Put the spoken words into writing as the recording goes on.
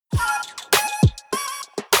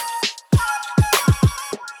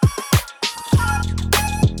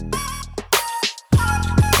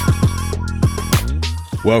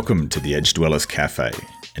Welcome to the Edge Dwellers Cafe,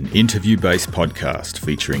 an interview-based podcast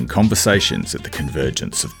featuring conversations at the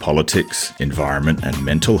convergence of politics, environment and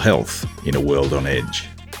mental health in a world on edge.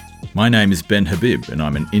 My name is Ben Habib and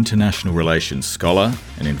I'm an international relations scholar,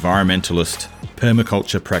 an environmentalist,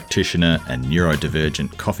 permaculture practitioner and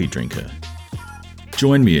neurodivergent coffee drinker.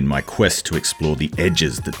 Join me in my quest to explore the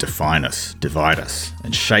edges that define us, divide us,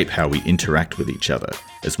 and shape how we interact with each other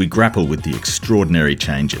as we grapple with the extraordinary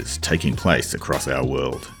changes taking place across our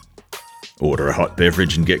world. Order a hot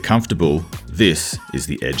beverage and get comfortable. This is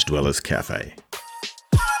the Edge Dwellers Cafe.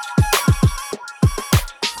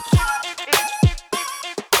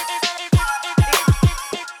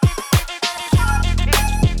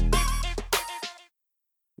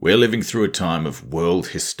 We're living through a time of world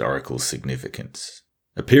historical significance.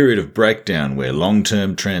 A period of breakdown where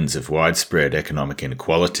long-term trends of widespread economic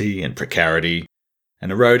inequality and precarity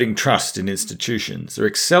and eroding trust in institutions are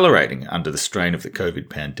accelerating under the strain of the COVID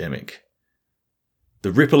pandemic.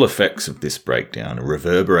 The ripple effects of this breakdown are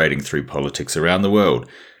reverberating through politics around the world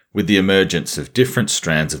with the emergence of different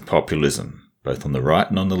strands of populism, both on the right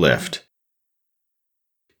and on the left.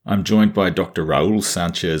 I'm joined by Dr. Raul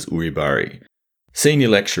Sanchez Uribarri, Senior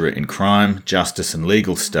Lecturer in Crime, Justice and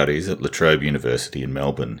Legal Studies at La Trobe University in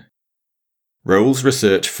Melbourne. Raul's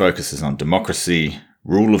research focuses on democracy,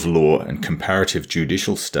 rule of law and comparative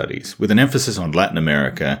judicial studies, with an emphasis on Latin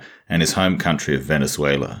America and his home country of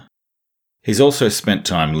Venezuela. He's also spent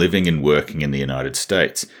time living and working in the United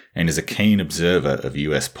States and is a keen observer of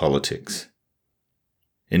US politics.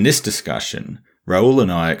 In this discussion, Raul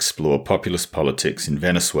and I explore populist politics in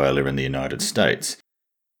Venezuela and the United States,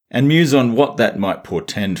 and muse on what that might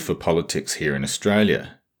portend for politics here in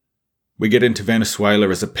Australia. We get into Venezuela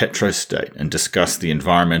as a petrostate and discuss the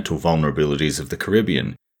environmental vulnerabilities of the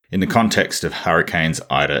Caribbean in the context of Hurricanes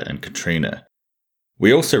Ida and Katrina.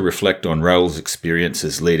 We also reflect on Raul's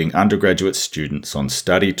experiences leading undergraduate students on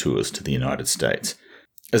study tours to the United States,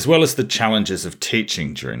 as well as the challenges of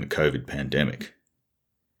teaching during the COVID pandemic.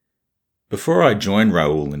 Before I join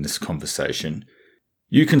Raul in this conversation,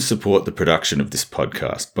 you can support the production of this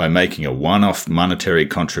podcast by making a one-off monetary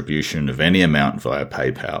contribution of any amount via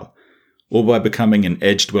PayPal, or by becoming an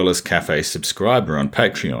Edge Dwellers Cafe subscriber on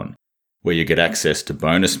Patreon, where you get access to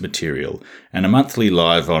bonus material and a monthly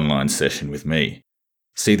live online session with me.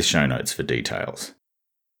 See the show notes for details.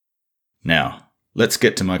 Now, let's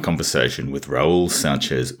get to my conversation with Raul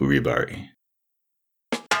Sanchez Uribarri.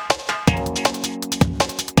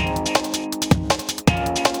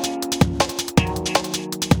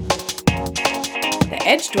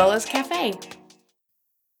 Edge Dwellers Cafe.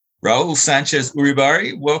 Raul Sanchez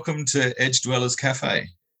Uribarri, welcome to Edge Dwellers Cafe.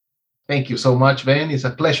 Thank you so much, Ben. It's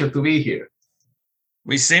a pleasure to be here.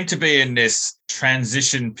 We seem to be in this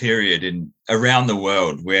transition period around the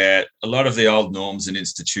world where a lot of the old norms and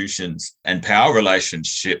institutions and power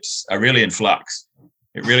relationships are really in flux.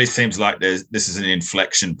 It really seems like this is an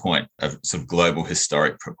inflection point of sort of global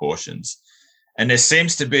historic proportions. And there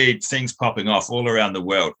seems to be things popping off all around the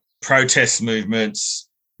world. Protest movements,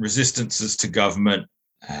 resistances to government,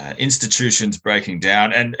 institutions breaking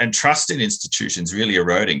down, and trust in institutions really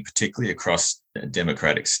eroding, particularly across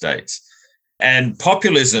democratic states. And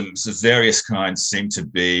populisms of various kinds seem to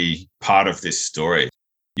be part of this story.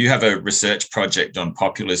 You have a research project on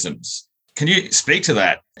populisms. Can you speak to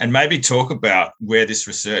that and maybe talk about where this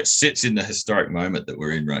research sits in the historic moment that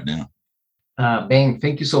we're in right now? Ben,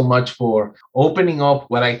 thank you so much for opening up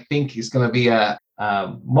what I think is going to be a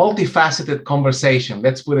multifaceted conversation.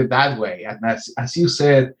 Let's put it that way. And as you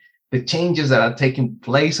said, the changes that are taking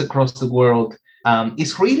place across the world,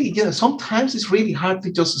 it's really, sometimes it's really hard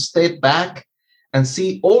to just step back and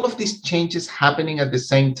see all of these changes happening at the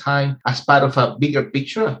same time as part of a bigger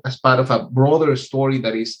picture, as part of a broader story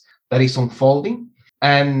that is unfolding.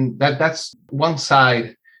 And that's one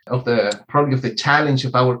side of the challenge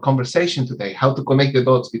of our conversation today, how to connect the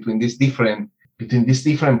dots between these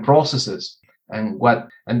different processes. And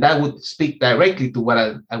that would speak directly to what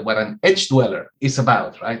an edge dweller is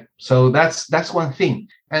about, right? So that's one thing.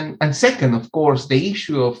 And second, of course, the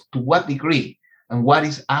issue of to what degree and what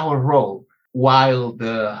is our role while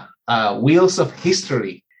the wheels of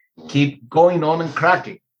history keep going on and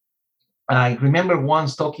cracking. I remember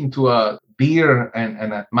once talking to a dear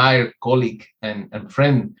and admired colleague and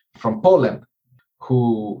friend from Poland,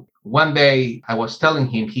 who one day I was telling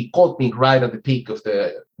him, he caught me right at the peak of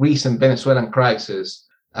the recent Venezuelan crisis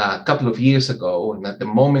a couple of years ago, and at the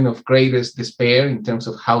moment of greatest despair in terms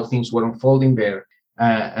of how things were unfolding there.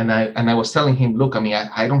 And I was telling him, look,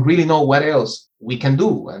 I don't really know what else we can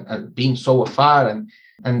do, and being so afar.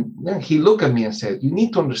 And then he looked at me and said, you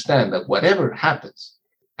need to understand that whatever happens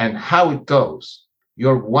and how it goes,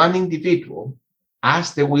 you're one individual as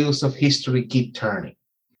the wheels of history keep turning.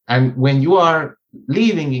 And when you are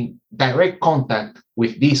living in direct contact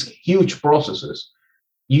with these huge processes,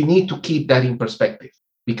 you need to keep that in perspective,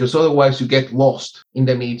 because otherwise you get lost in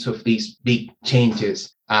the midst of these big changes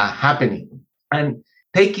happening. And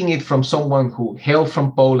taking it from someone who hailed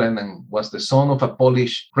from Poland and was the son of a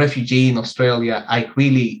Polish refugee in Australia, I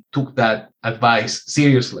really took that advice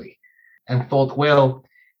seriously and thought, well,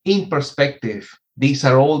 in perspective, these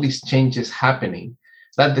are all these changes happening.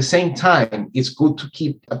 But at the same time, it's good to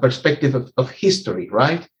keep a perspective of history,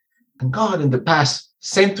 right? And God, in the past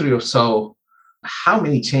century or so, how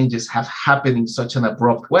many changes have happened in such an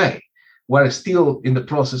abrupt way? We're still in the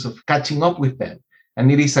process of catching up with them.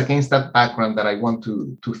 And it is against that background that I want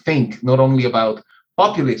to think not only about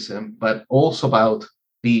populism, but also about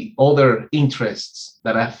the other interests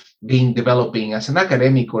that I've been developing as an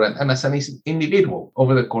academic and as an individual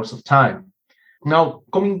over the course of time. Now,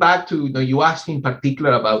 coming back to, you asked me in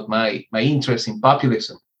particular about my interest in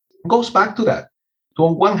populism. It goes back to that. So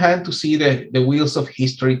on one hand, to see the wheels of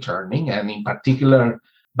history turning, and in particular,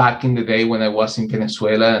 back in the day when I was in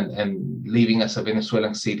Venezuela and living as a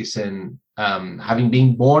Venezuelan citizen, having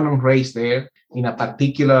been born and raised there in a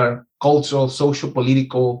particular cultural, social,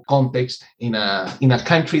 political context, in a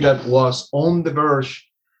country that was on the verge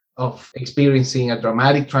of experiencing a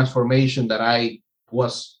dramatic transformation that I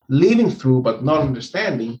was living through but not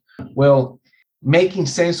understanding, well, making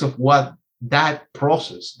sense of what that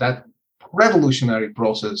process, that revolutionary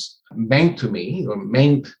process meant to me or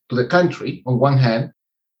meant to the country on one hand,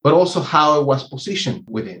 but also how I was positioned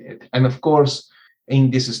within it. And of course, in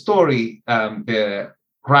this story, the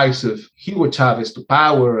rise of Hugo Chavez to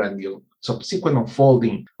power and the subsequent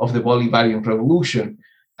unfolding of the Bolivarian Revolution,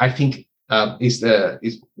 I think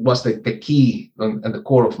was the key and the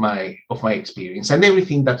core of my experience, and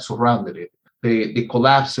everything that surrounded it. The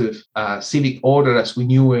collapse of civic order as we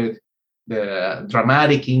knew it, the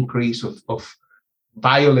dramatic increase of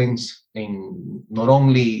violence in not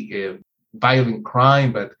only violent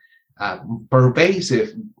crime, but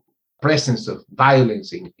pervasive presence of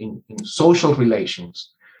violence in social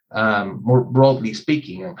relations, more broadly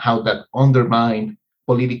speaking, and how that undermined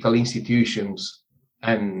political institutions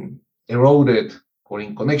and eroded, or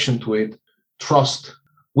in connection to it, trust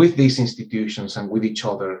with these institutions and with each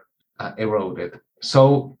other eroded.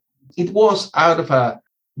 So it was out of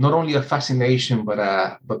not only a fascination,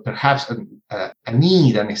 but perhaps a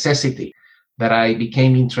need, a necessity, that I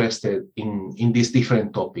became interested in these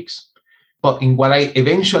different topics. But in what I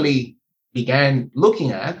eventually began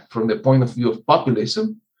looking at from the point of view of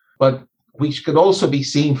populism, but which could also be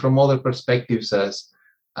seen from other perspectives as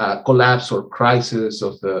collapse or crisis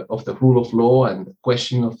of the rule of law and the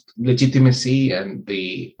question of legitimacy and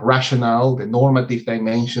the rationale, the normative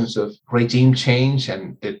dimensions of regime change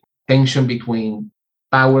and the tension between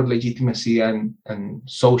power legitimacy and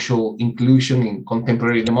social inclusion in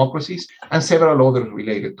contemporary democracies, and several other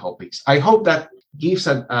related topics. I hope that gives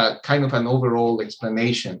a kind of an overall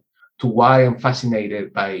explanation to why I'm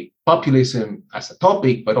fascinated by populism as a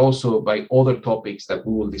topic, but also by other topics that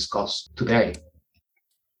we will discuss today.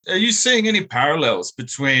 Are you seeing any parallels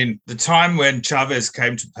between the time when Chavez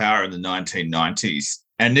came to power in the 1990s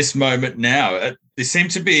and this moment now? There seem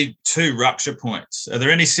to be two rupture points. Are there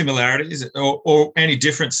any similarities or any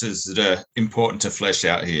differences that are important to flesh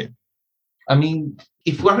out here? I mean,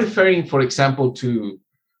 if we're referring, for example, to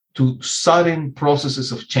sudden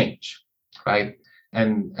processes of change, right?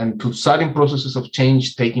 And to sudden processes of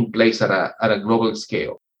change taking place at a global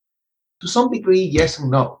scale. To some degree, yes and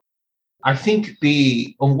no. I think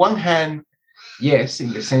on one hand, yes,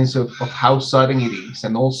 in the sense of how sudden it is,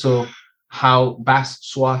 and also how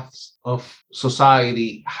vast swaths of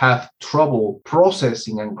society have trouble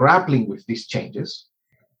processing and grappling with these changes,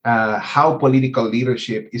 how political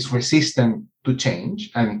leadership is resistant to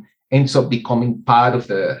change and ends up becoming part of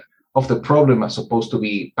the problem as opposed to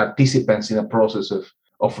be participants in a process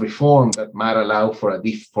of reform that might allow for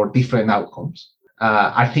different outcomes.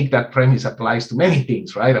 I think that premise applies to many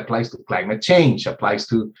things, right? Applies to climate change, applies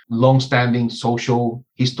to long-standing social,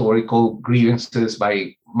 historical grievances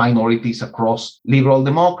by minorities across liberal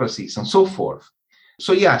democracies and so forth.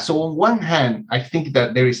 So on one hand, I think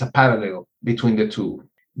that there is a parallel between the two.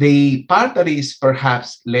 The part that is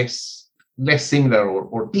perhaps less similar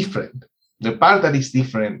or different, the part that is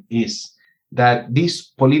different is that this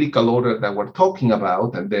political order that we're talking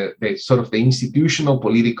about and the sort of the institutional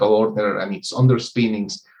political order and its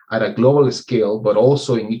underpinnings at a global scale, but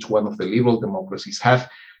also in each one of the liberal democracies have,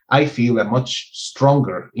 I feel, a much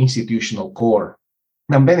stronger institutional core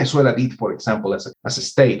than Venezuela did, for example, as a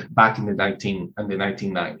state back in the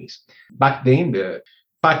 1990s. Back then, the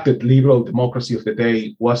fact that liberal democracy of the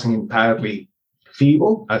day wasn't entirely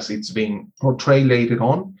feeble, as it's been portrayed later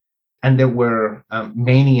on, and there were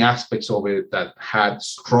many aspects of it that had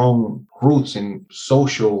strong roots in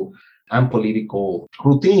social and political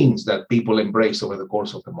routines that people embrace over the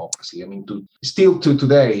course of democracy. I mean, still to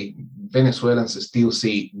today, Venezuelans still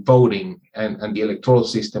see voting and the electoral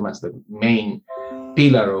system as the main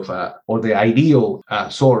pillar of or the ideal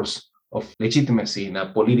source of legitimacy in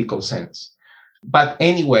a political sense. But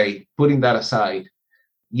anyway, putting that aside,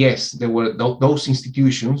 yes, there were those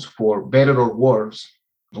institutions, for better or worse,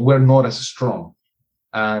 were not as strong,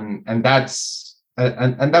 and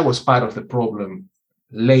that was part of the problem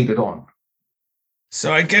later on.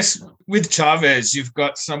 So I guess with Chavez, you've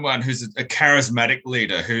got someone who's a charismatic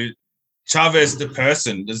leader who Chavez, the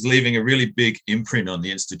person, is leaving a really big imprint on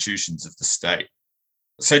the institutions of the state.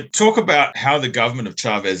 So talk about how the government of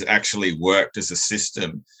Chavez actually worked as a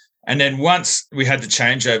system. And then once we had the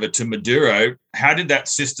changeover to Maduro, how did that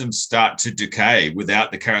system start to decay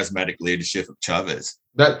without the charismatic leadership of Chavez?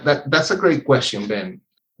 That's a great question, Ben.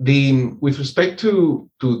 With respect to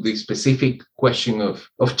the specific question of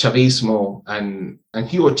Chavismo and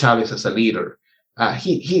Hugo Chavez as a leader,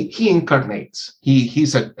 he incarnates.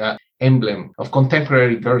 He's a emblem of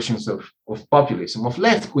contemporary versions of populism, of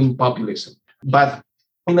left-wing populism, but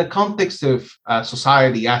in the context of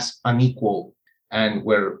society as unequal, and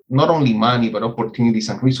where not only money but opportunities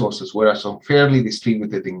and resources were as unfairly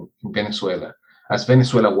distributed in Venezuela as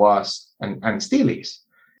Venezuela was and still is.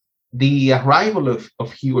 The arrival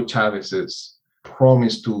of Hugo Chavez's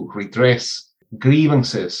promise to redress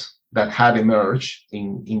grievances that had emerged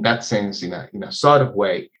in that sense, in a sort of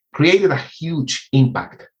way, created a huge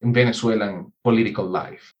impact in Venezuelan political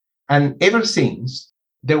life. And ever since,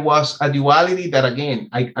 there was a duality that, again,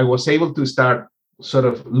 I was able to start sort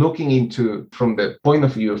of looking into from the point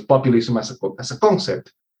of view of populism as a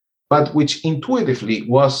concept, but which intuitively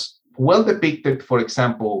was well depicted, for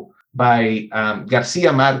example, by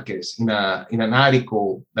Garcia Marquez in an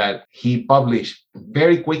article that he published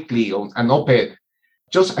very quickly on an op-ed,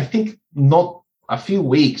 just I think not a few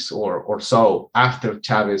weeks or so after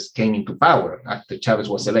Chavez came into power, after Chavez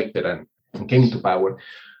was elected and came into power,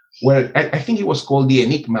 where I think it was called The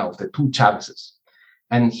Enigma of the Two Chavezes.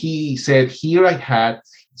 And he said, here I had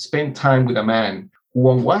spent time with a man who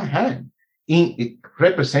on one hand it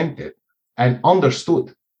represented and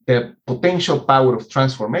understood the potential power of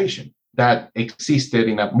transformation that existed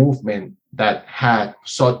in a movement that had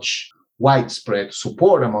such widespread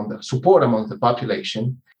support among the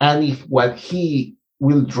population. And if what he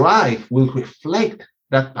will drive will reflect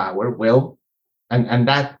that power, well, and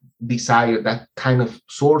that desire, that kind of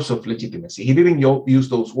source of legitimacy. He didn't use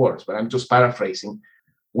those words, but I'm just paraphrasing.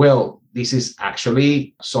 Well, this is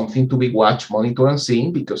actually something to be watched, monitored, and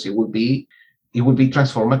seen, because it would be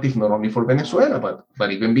transformative not only for Venezuela,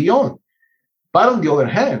 but even beyond. But on the other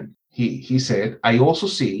hand, he said, I also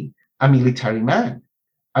see a military man.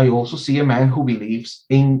 I also see a man who believes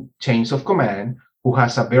in chains of command, who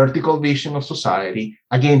has a vertical vision of society.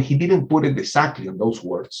 Again, he didn't put it exactly in those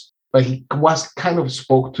words, but he was kind of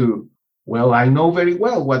spoke to, well, I know very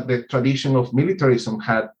well what the tradition of militarism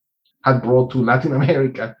had brought to Latin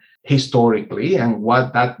America historically and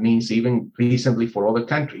what that means even recently for other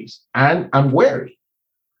countries. And I'm wary.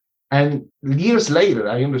 And years later,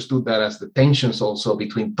 I understood that as the tensions also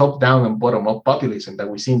between top-down and bottom-up populism that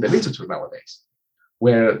we see in the literature nowadays,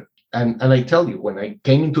 where, and I tell you, when I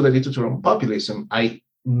came into the literature on populism, I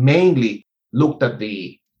mainly looked at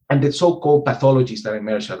the so-called pathologies that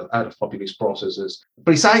emerge out of populist processes,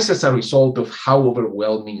 precisely as a result of how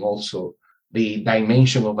overwhelming also the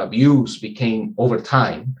dimension of abuse became over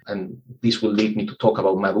time. And this will lead me to talk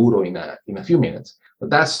about Maduro in a few minutes. But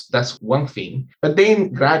that's one thing. But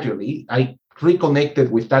then gradually, I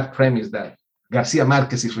reconnected with that premise that Garcia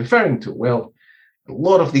Marquez is referring to. Well, a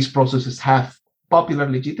lot of these processes have popular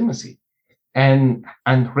legitimacy and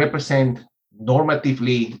represent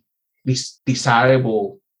normatively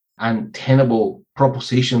desirable and tenable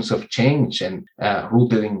propositions of change and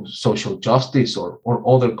rooted in social justice or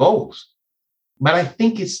other goals. But I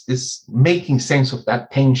think it's making sense of that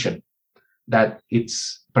tension, that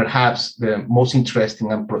it's perhaps the most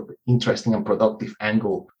interesting and productive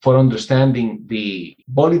angle for understanding the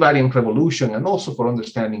Bolivarian revolution and also for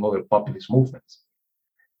understanding other populist movements.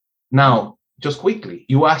 Now, just quickly,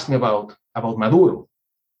 you asked me about Maduro.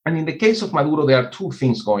 And in the case of Maduro, there are two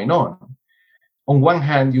things going on. On one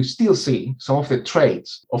hand, you still see some of the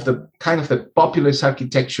traits of the kind of the populist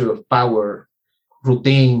architecture of power,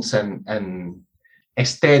 routines and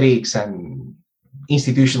aesthetics and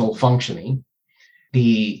institutional functioning,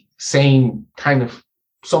 the same kind of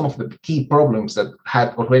some of the key problems that had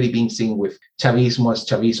already been seen with Chavismo as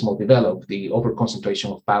Chavismo developed, the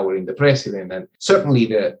overconcentration of power in the president, and certainly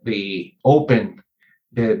the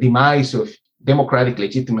demise of democratic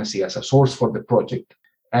legitimacy as a source for the project,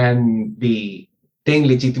 and the then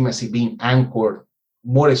legitimacy being anchored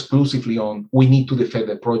more exclusively on we need to defend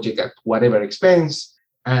the project at whatever expense,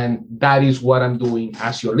 and that is what I'm doing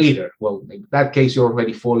as your leader. Well, in that case, you're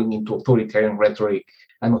already falling into authoritarian rhetoric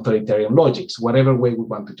and authoritarian logics, whatever way we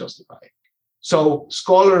want to justify it. So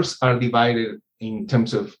scholars are divided in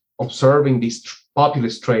terms of observing these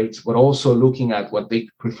populist traits, but also looking at what they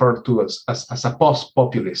refer to as a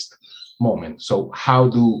post-populist moment. So how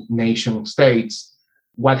do nation states,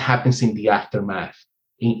 what happens in the aftermath,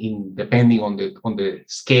 in depending on the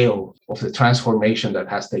scale of the transformation that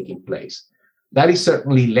has taken place? That is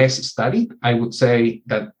certainly less studied. I would say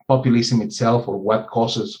that populism itself, or what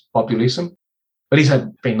causes populism, but it's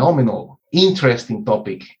a phenomenal, interesting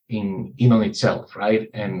topic in on itself, right?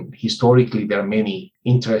 And historically, there are many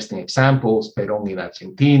interesting examples. Perón in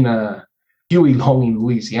Argentina, Huey Long in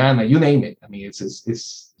Louisiana, you name it. I mean,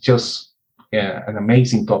 it's just an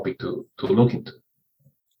amazing topic to look into.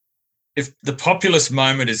 If the populist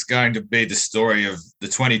moment is going to be the story of the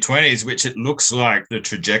 2020s, which it looks like the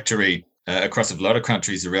trajectory across a lot of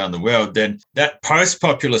countries around the world, then that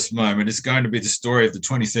post-populist moment is going to be the story of the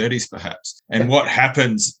 2030s, perhaps. And what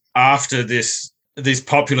happens after these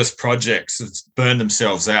populist projects burn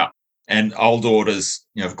themselves out and old orders,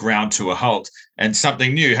 have ground to a halt, and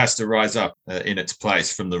something new has to rise up in its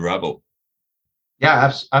place from the rubble.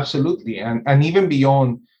 Yeah, absolutely. And even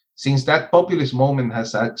beyond, since that populist moment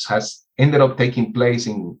has ended up taking place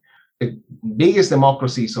in the biggest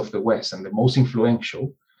democracies of the West and the most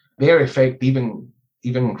influential, their effect even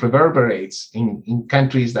reverberates in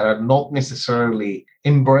countries that are not necessarily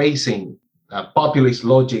embracing populist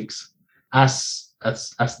logics as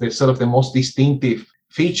the sort of the most distinctive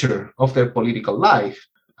feature of their political life,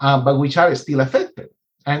 but which are still affected.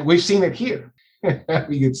 And we've seen it here.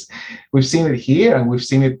 We've seen it here, and we've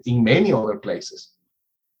seen it in many other places.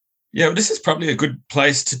 Yeah, well, this is probably a good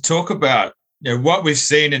place to talk about what we've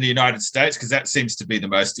seen in the United States, because that seems to be the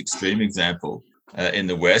most extreme example in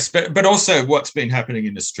the West, but also what's been happening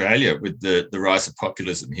in Australia with the rise of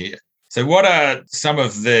populism here. So what are some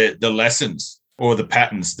of the lessons or the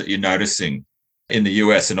patterns that you're noticing in the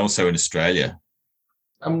US and also in Australia?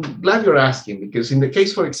 I'm glad you're asking, because in the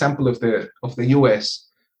case, for example, of the US,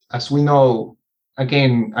 as we know,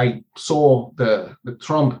 again, I saw the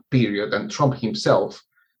Trump period and Trump himself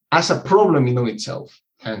as a problem in itself,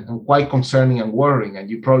 and quite concerning and worrying. And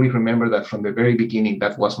you probably remember that from the very beginning,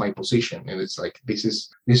 that was my position. And it's like, this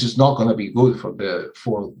is not going to be good for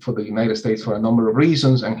the United States for a number of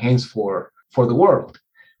reasons, and hence for the world.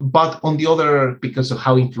 But on the other, because of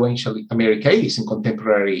how influential America is in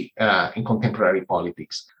contemporary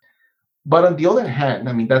politics. But on the other hand,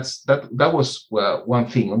 I mean, that was one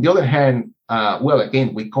thing. On the other hand,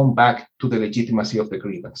 again, we come back to the legitimacy of the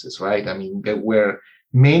grievances, right? I mean, there were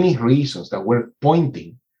many reasons that were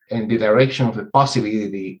pointing in the direction of the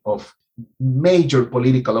possibility of major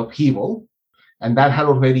political upheaval, and that had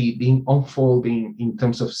already been unfolding in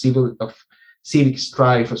terms of civic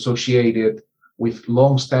strife associated with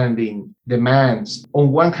long-standing demands.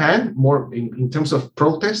 On one hand, more in terms of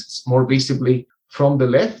protests, more visibly from the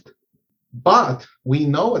left, but we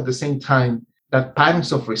know at the same time that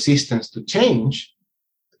patterns of resistance to change,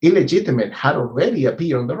 illegitimate, had already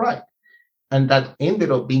appeared on the right. And that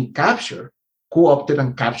ended up being captured, co-opted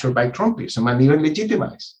and captured by Trumpism, and even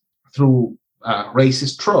legitimized through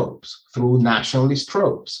racist tropes, through nationalist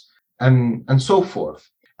tropes, and so forth.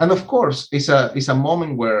 And of course, it's a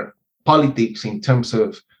moment where politics, in terms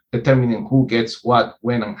of determining who gets what,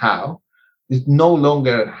 when, and how, it no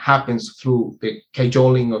longer happens through the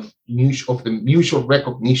cajoling of the mutual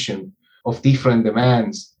recognition of different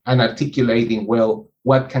demands and articulating, well,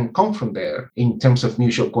 what can come from there in terms of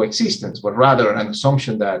mutual coexistence, but rather an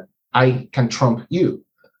assumption that I can trump you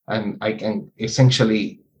and I can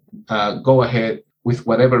essentially go ahead with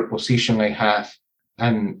whatever position I have,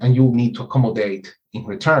 and you need to accommodate in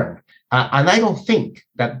return. And I don't think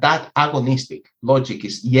that agonistic logic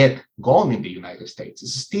is yet gone in the United States.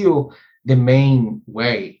 It's still the main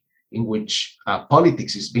way in which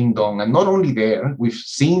politics is being done. And not only there, we've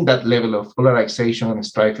seen that level of polarization and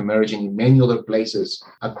strife emerging in many other places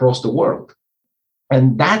across the world.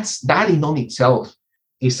 And that in on itself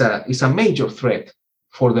is a major threat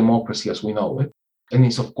for democracy as we know it. And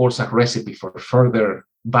it's, of course, a recipe for further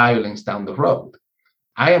violence down the road.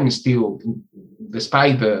 I am still,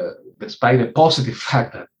 despite the positive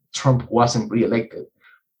fact that Trump wasn't reelected?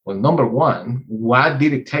 Well, number one, what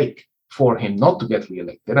did it take for him not to get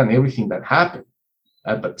reelected and everything that happened?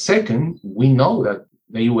 But second, we know that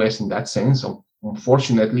the US, in that sense,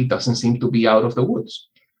 unfortunately, doesn't seem to be out of the woods.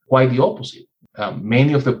 Quite the opposite.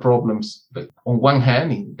 Many of the problems, on one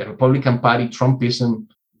hand, in the Republican Party, Trumpism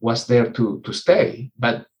was there to stay.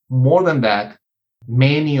 But more than that,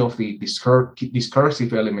 many of the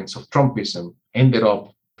discursive elements of Trumpism ended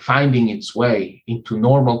up finding its way into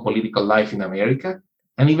normal political life in America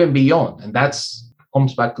and even beyond. And that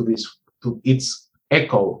comes back to its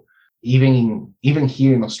echo, even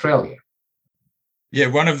here in Australia. Yeah,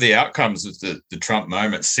 one of the outcomes of the Trump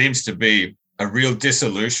moment seems to be a real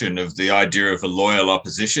dissolution of the idea of a loyal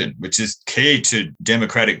opposition, which is key to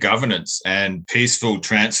democratic governance and peaceful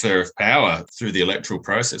transfer of power through the electoral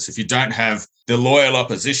process. If you don't have the loyal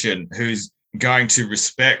opposition who's going to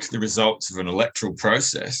respect the results of an electoral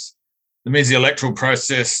process, it means the electoral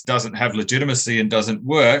process doesn't have legitimacy and doesn't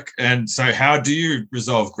work. And so how do you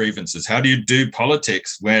resolve grievances? How do you do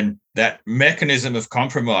politics when that mechanism of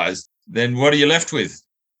compromise, then what are you left with?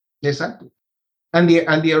 Exactly. And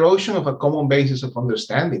the erosion of a common basis of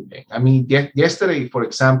understanding thing. I mean, yesterday, for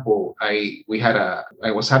example, I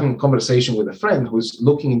was having a conversation with a friend who's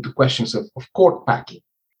looking into questions of court packing.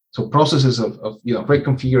 So processes of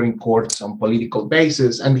reconfiguring courts on political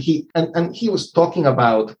basis, and he was talking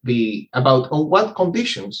about on what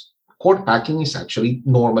conditions court packing is actually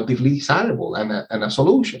normatively desirable and a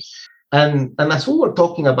solution. And as we were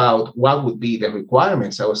talking about what would be the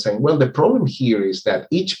requirements, I was saying, well, the problem here is that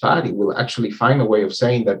each party will actually find a way of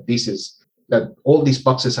saying that all these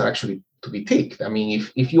boxes are actually to be ticked. I mean,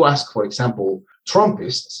 if you ask, for example,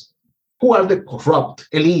 Trumpists, who are the corrupt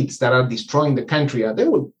elites that are destroying the country, and they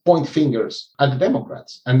will point fingers at the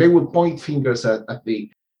Democrats, and they will point fingers at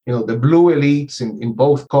the blue elites in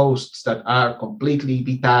both coasts that are completely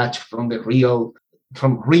detached from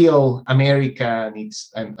real America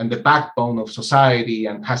and the backbone of society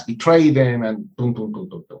and has betrayed them and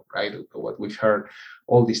right? What we've heard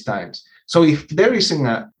all these times. So if there isn't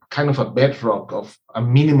a kind of a bedrock of a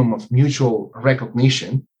minimum of mutual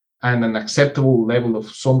recognition and an acceptable level of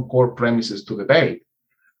some core premises to debate,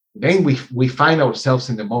 then we find ourselves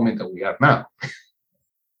in the moment that we are now.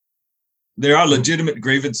 There are legitimate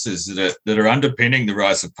grievances that are underpinning the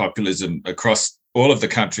rise of populism across all of the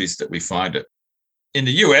countries that we find it. In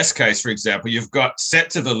the US case, for example, you've got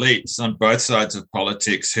sets of elites on both sides of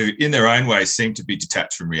politics who, in their own way, seem to be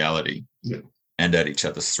detached from reality and at each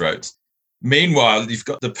other's throats. Meanwhile, you've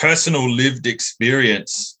got the personal lived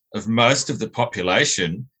experience of most of the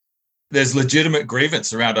population. There's legitimate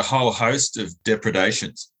grievance around a whole host of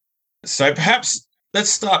depredations. So perhaps let's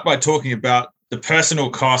start by talking about the personal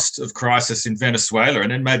cost of crisis in Venezuela,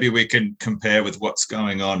 and then maybe we can compare with what's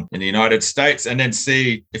going on in the United States and then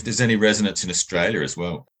see if there's any resonance in Australia as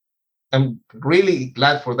well. I'm really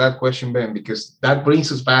glad for that question, Ben, because that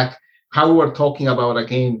brings us back how we're talking about,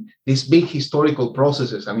 again, these big historical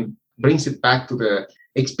processes. I mean, brings it back to the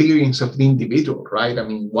experience of the individual, right? I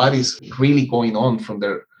mean, what is really going on from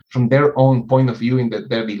their own point of view in their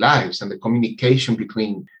daily lives and the communication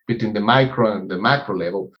between the micro and the macro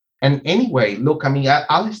level. And anyway, look, I mean,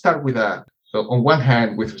 I'll start so on one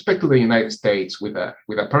hand, with respect to the United States, with a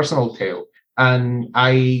personal tale. And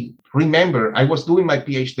I remember I was doing my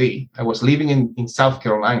PhD. I was living in South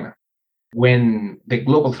Carolina when the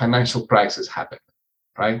global financial crisis happened,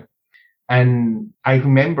 right? And I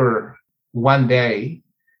remember one day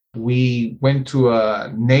we went to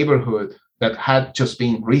a neighborhood that had just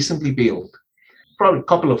been recently built, probably a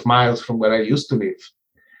couple of miles from where I used to live.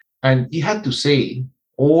 And you had to see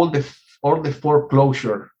all the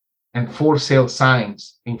foreclosure and for sale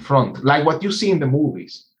signs in front, like what you see in the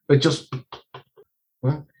movies, but just,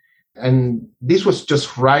 and this was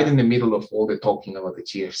just right in the middle of all the talking about the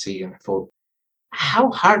GFC. And I thought,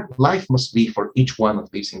 how hard life must be for each one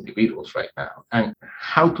of these individuals right now, and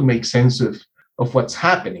how to make sense of what's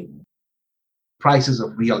happening. Prices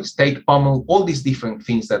of real estate pummel, all these different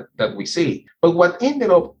things that we see. But what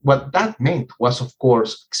that meant was, of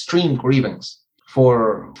course, extreme grievance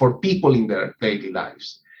for people in their daily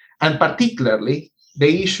lives, and particularly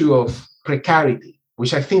the issue of precarity,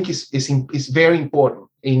 which I think is very important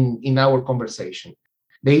in our conversation.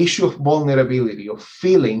 The issue of vulnerability, of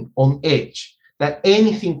feeling on edge, that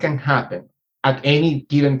anything can happen at any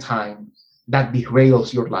given time that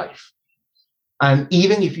derails your life. And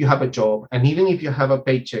even if you have a job, and even if you have a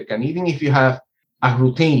paycheck, and even if you have a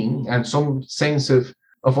routine and some sense of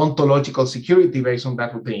ontological security based on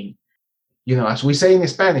that routine, as we say in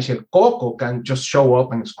Spanish, el coco can just show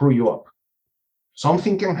up and screw you up.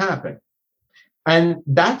 Something can happen. And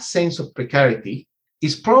that sense of precarity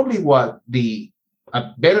is probably what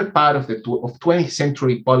a better part of the 20th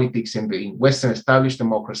century politics in the Western established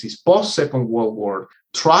democracies post Second World War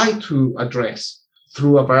try to address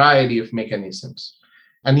through a variety of mechanisms.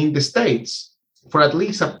 And in the States, for at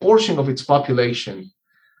least a portion of its population,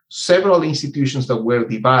 several institutions that were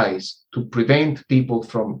devised to prevent people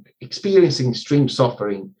from experiencing extreme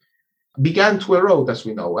suffering began to erode, as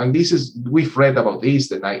we know. And we've read about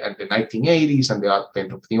this in the 1980s and the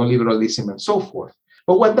advent of neoliberalism and so forth.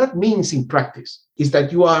 But what that means in practice is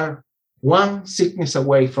that you are one sickness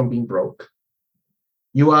away from being broke.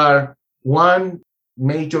 You are one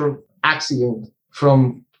major accident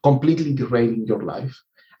from completely derailing your life.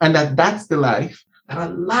 And that's the life that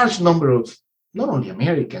a large number of not only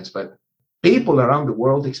Americans, but people around the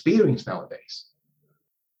world experience nowadays.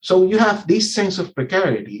 So you have this sense of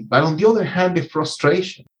precarity, but on the other hand, the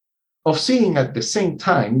frustration of seeing at the same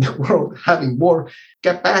time the world having more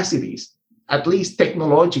capacities, at least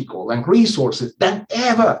technological and resources than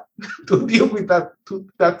ever to deal with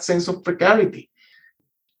that sense of precarity.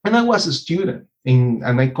 And I was a student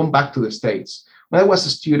and I come back to the States. When I was a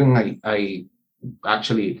student, I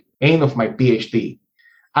actually, end of my PhD,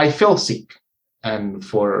 I fell sick and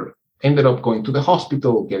ended up going to the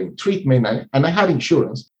hospital, getting treatment, and I had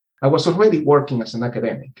insurance. I was already working as an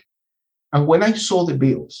academic. And when I saw the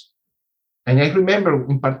bills, and I remember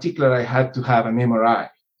in particular, I had to have an MRI.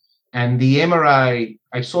 And the MRI,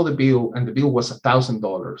 I saw the bill, and the bill was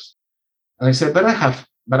 $1,000. And I said, but I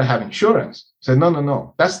have insurance. I said,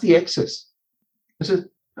 no, that's the excess. I said,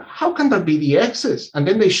 how can that be the excess? And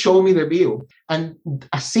then they show me the bill, and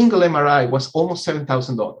a single MRI was almost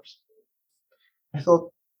 $7,000. I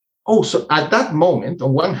thought, oh, so at that moment,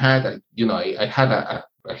 on one hand, I had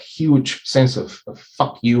a huge sense of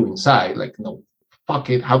fuck you inside, like, no, fuck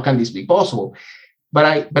it, how can this be possible?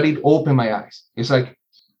 But it opened my eyes. It's like,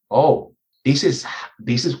 oh, this is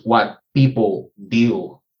what people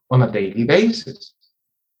deal on a daily basis.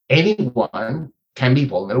 Anyone can be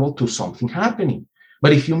vulnerable to something happening.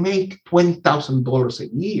 But if you make $20,000 a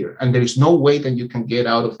year and there is no way that you can get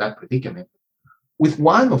out of that predicament, with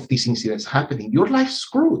one of these incidents happening, your life's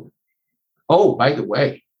screwed. Oh, by the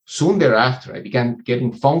way, soon thereafter, I began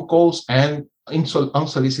getting phone calls and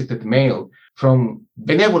unsolicited mail from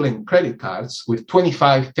benevolent credit cards with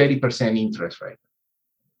 25, 30% interest rate.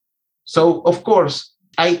 So, of course,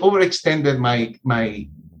 I overextended my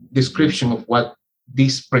description of what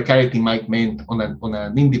this precarity might mean on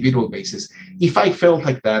an individual basis. If I felt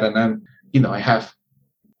like that, and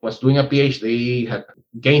was doing a PhD, had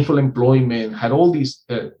gainful employment, had all these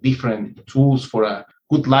different tools for a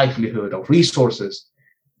good livelihood of resources,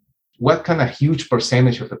 what kind of huge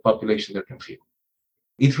percentage of the population there can feel?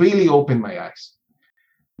 It really opened my eyes.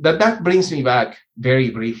 That brings me back very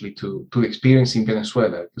briefly to the experience in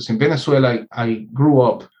Venezuela, because in Venezuela, I grew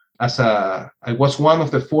up I was one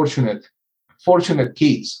of the fortunate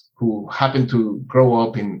kids who happened to grow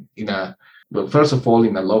up first of all,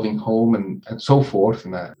 in a loving home and so forth,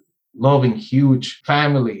 in a loving, huge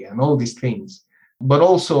family and all these things, but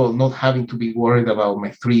also not having to be worried about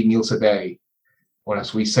my 3 meals a day, or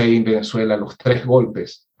as we say in Venezuela, los 3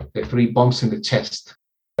 golpes, the 3 bumps in the chest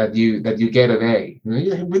that you get a day.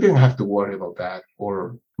 We didn't have to worry about that.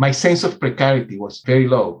 Or my sense of precarity was very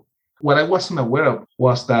low. What I wasn't aware of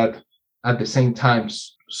was that at the same time,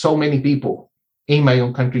 so many people in my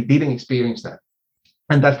own country didn't experience that.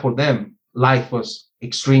 And that for them, life was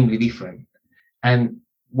extremely different. And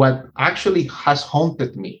what actually has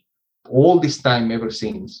haunted me all this time ever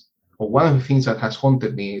since, or one of the things that has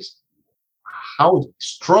haunted me, is how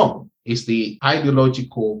strong is the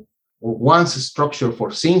ideological or one's structure for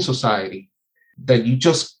seeing society, that you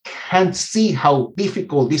just can't see how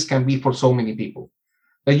difficult this can be for so many people,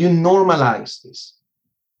 that you normalize this,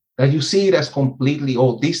 that you see it as completely,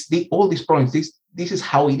 all these problems, this is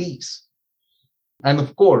how it is. And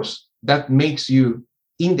of course, that makes you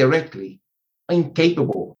indirectly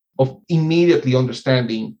incapable of immediately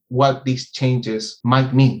understanding what these changes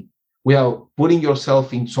might mean without putting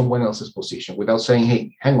yourself in someone else's position, without saying,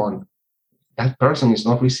 hey, hang on, that person is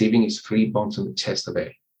not receiving his 3 bumps in the chest a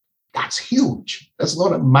day. That's huge. That's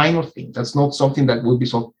not a minor thing. That's not something that would be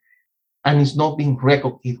solved. And it's not being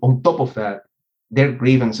recognized. On top of that, their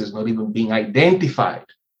grievance is not even being identified.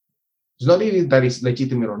 It's not even that it's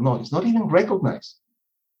legitimate or not. It's not even recognized.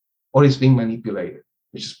 Or it's being manipulated,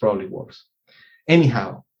 which is probably worse.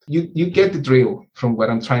 Anyhow, you get the drill from what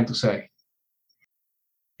I'm trying to say.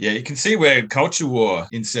 Yeah, you can see where culture war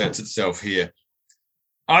inserts itself here.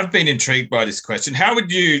 I've been intrigued by this question. How would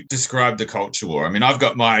you describe the culture war? I mean, I've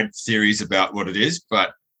got my theories about what it is,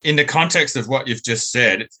 but In the context of what you've just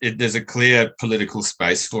said, there's a clear political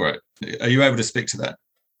space for it. Are you able to speak to that?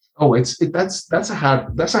 Oh, that's a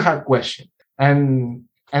hard question, and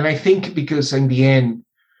I think because in the end,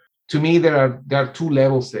 to me, there are two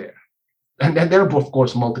levels there, and then there are of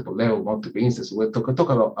course multiple levels, multiple instances. We'll talk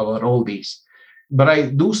about all these, but I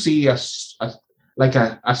do see like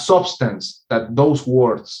a substance that those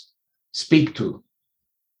words speak to,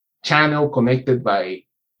 channel connected by,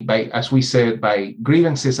 as we said, by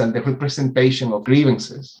grievances and the representation of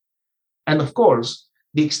grievances. And of course,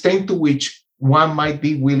 the extent to which one might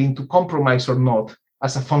be willing to compromise or not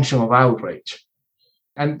as a function of outrage.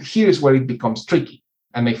 And here's where it becomes tricky.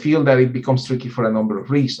 And I feel that it becomes tricky for a number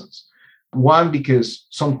of reasons. One, because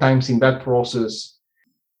sometimes in that process,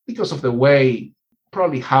 because of the way,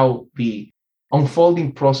 probably how the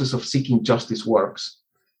unfolding process of seeking justice works,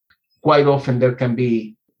 quite often there can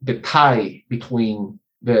be the tie between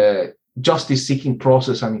the justice-seeking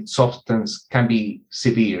process and its substance can be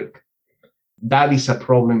severed. That is a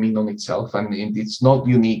problem in on itself, and it's not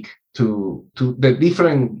unique to the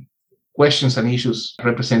different questions and issues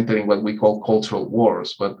represented in what we call cultural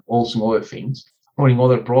wars, but also in other things or in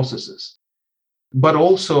other processes. But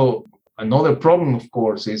also another problem, of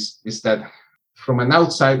course, is that from an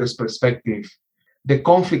outsider's perspective, the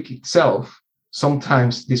conflict itself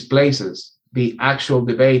sometimes displaces the actual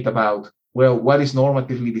debate about, well, what is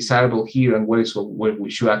normatively desirable here and where we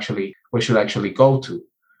should actually go to.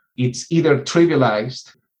 It's either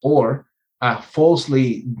trivialized or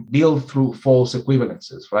falsely built through false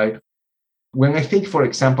equivalences, right? When I think, for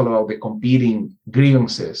example, about the competing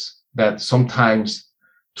grievances that sometimes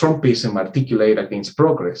Trumpism articulate against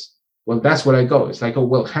progress, well, that's where I go. It's like, oh,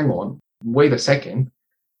 well, hang on, wait a second.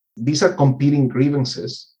 These are competing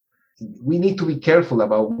grievances. We need to be careful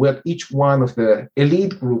about what each one of the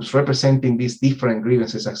elite groups representing these different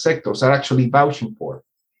grievances and sectors are actually vouching for,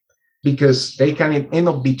 because they can end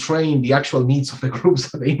up betraying the actual needs of the groups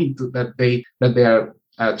that they are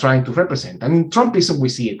trying to represent. And in Trumpism, we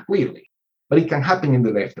see it clearly, but it can happen in the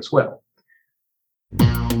left as well.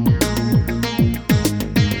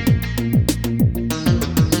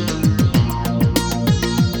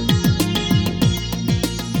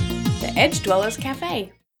 The Edge Dwellers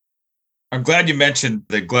Cafe. I'm glad you mentioned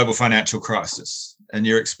the global financial crisis and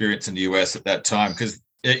your experience in the US at that time, because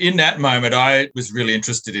in that moment, I was really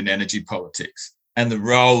interested in energy politics and the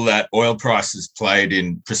role that oil prices played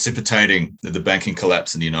in precipitating the banking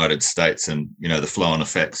collapse in the United States and, the flow-on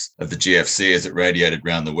effects of the GFC as it radiated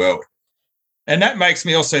around the world. And that makes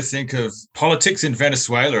me also think of politics in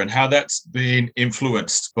Venezuela and how that's been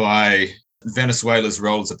influenced by Venezuela's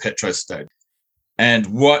role as a petrostate, and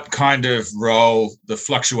what kind of role the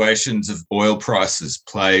fluctuations of oil prices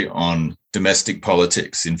play on domestic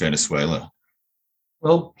politics in Venezuela.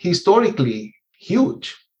 Well, historically,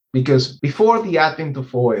 huge, because before the advent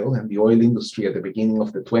of oil and the oil industry at the beginning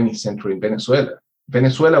of the 20th century in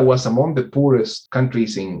Venezuela was among the poorest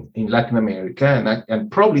countries in Latin America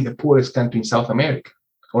and probably the poorest country in South America,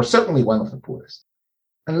 or certainly one of the poorest.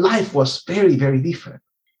 And life was very, very different.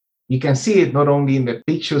 You can see it not only in the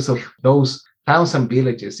pictures of those towns and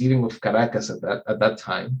villages, even of Caracas at that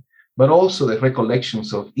time, but also the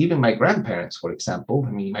recollections of even my grandparents, for example.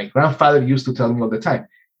 I mean, my grandfather used to tell me all the time,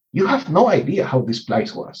 you have no idea how this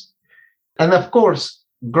place was. And of course,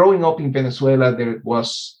 growing up in Venezuela, there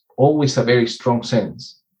was always a very strong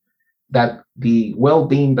sense that the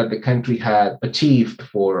well-being that the country had achieved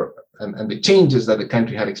and the changes that the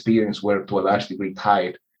country had experienced were to a large degree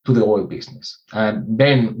tied to the oil business. And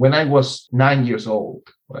then when I was 9 years old,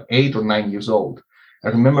 8 or 9 years old, I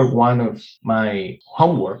remember one of my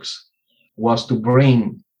homeworks was to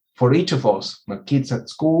bring, for each of us, my kids at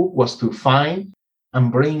school, was to find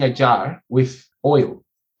and bring a jar with oil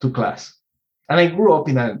to class. And I grew up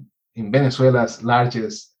in Venezuela's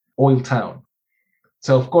largest oil town.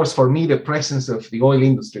 So of course, for me, the presence of the oil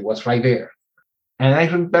industry was right there.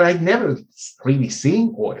 And but I'd never really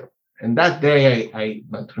seen oil. And that day, I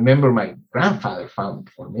remember my grandfather found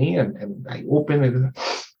it for me, and I opened it.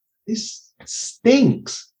 This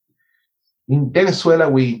stinks. In Venezuela,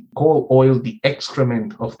 we call oil the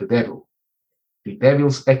excrement of the devil, the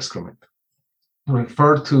devil's excrement.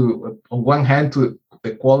 Refer to, on one hand, to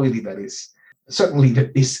the quality that is certainly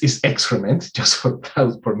is excrement just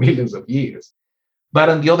for millions of years. But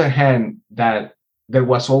on the other hand, that there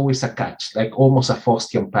was always a catch, like almost a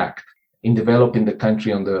Faustian pact in developing the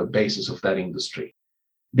country on the basis of that industry.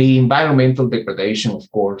 The environmental degradation, of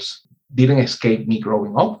course, didn't escape me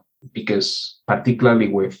growing up, because particularly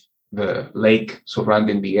with the lake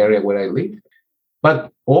surrounding the area where I lived.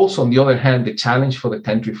 But also, on the other hand, the challenge for the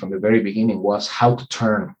country from the very beginning was how to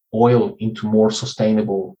turn oil into more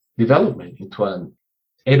sustainable development, into an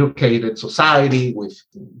educated society with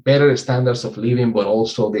better standards of living, but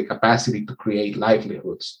also the capacity to create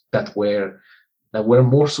livelihoods that were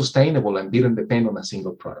more sustainable and didn't depend on a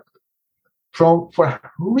single product. For a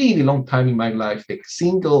really long time in my life, the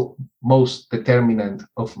single most determinant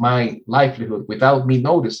of my livelihood, without me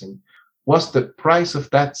noticing, was the price of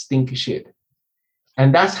that stinky shit.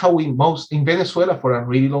 And that's how in Venezuela for a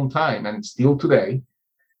really long time, and still today,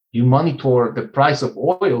 you monitor the price of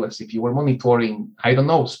oil as if you were monitoring, I don't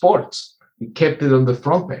know, sports. You kept it on the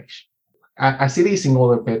front page, as it is in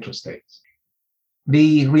other petrostates.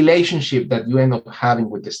 The relationship that you end up having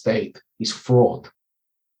with the state is fraught,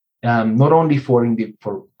 not only for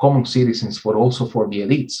common citizens, but also for the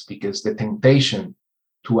elites, because the temptation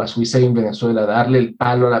to, as we say in Venezuela, darle el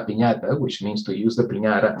palo a la piñata, which means to use the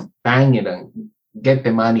piñata, bang it, and get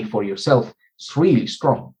the money for yourself, is really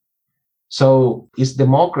strong. So is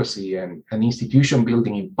democracy and institution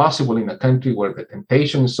building impossible in a country where the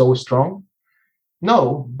temptation is so strong?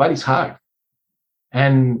 No, but it's hard.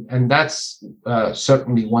 And that's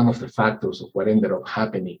certainly one of the factors of what ended up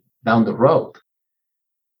happening down the road.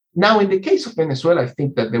 Now, in the case of Venezuela, I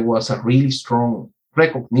think that there was a really strong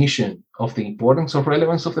recognition of the importance or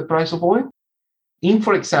relevance of the price of oil.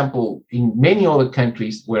 For example, in many other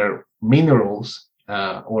countries where minerals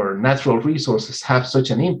or natural resources have such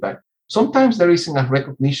an impact, sometimes there isn't a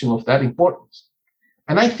recognition of that importance.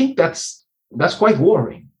 And I think that's quite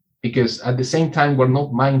worrying, because at the same time, we're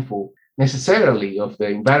not mindful necessarily of the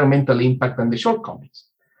environmental impact and the shortcomings.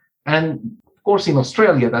 And of course, in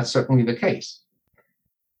Australia, that's certainly the case.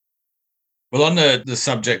 Well, on the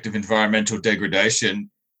subject of environmental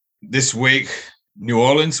degradation, this week, New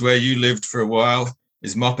Orleans, where you lived for a while,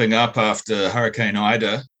 is mopping up after Hurricane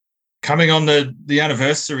Ida, coming on the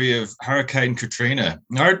anniversary of Hurricane Katrina.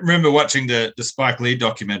 I remember watching the Spike Lee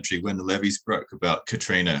documentary when the levees broke about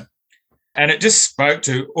Katrina. And it just spoke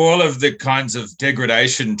to all of the kinds of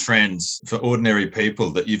degradation trends for ordinary people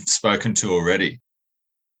that you've spoken to already.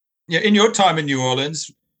 Yeah, in your time in New Orleans,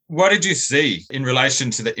 what did you see in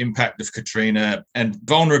relation to the impact of Katrina and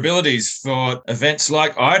vulnerabilities for events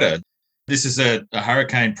like Ida? This is a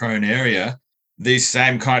hurricane-prone area. These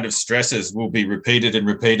same kind of stresses will be repeated and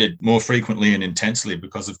repeated more frequently and intensely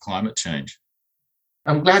because of climate change.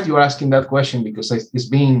 I'm glad you're asking that question, because it's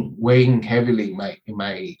been weighing heavily in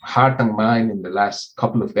my heart and mind in the last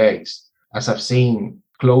couple of days, as I've seen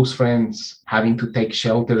close friends having to take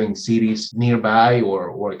shelter in cities nearby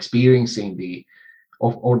or experiencing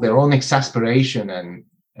their own exasperation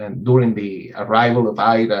and during the arrival of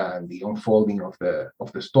Ida and the unfolding of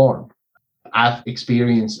the storm. I've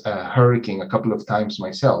experienced a hurricane a couple of times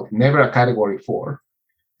myself, never a Category 4.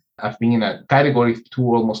 I've been in a Category 2,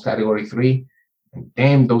 almost Category 3, and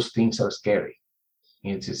damn, those things are scary.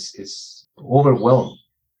 It's overwhelming.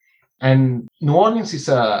 And New Orleans is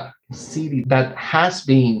a city that has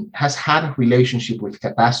had a relationship with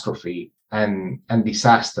catastrophe and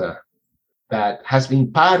disaster that has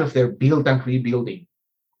been part of their build and rebuilding,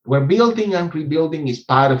 where building and rebuilding is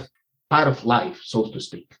part of life, so to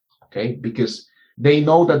speak, okay? Because they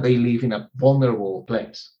know that they live in a vulnerable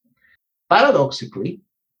place. Paradoxically,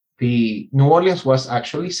 the New Orleans was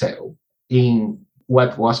actually settled in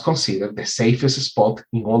what was considered the safest spot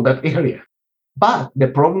in all that area. But the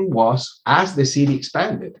problem was, as the city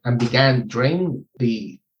expanded and began draining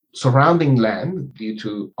the surrounding land due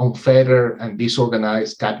to unfettered and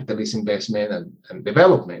disorganized capitalist investment and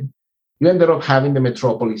development, you ended up having the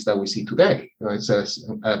metropolis that we see today. It's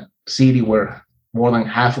a city where more than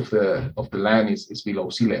half of the land is below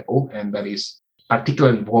sea level, and that is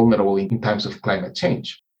particularly vulnerable in times of climate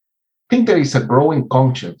change. I think there is a growing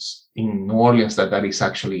conscience in New Orleans that is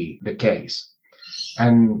actually the case.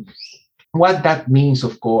 And what that means,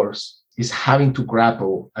 of course, is having to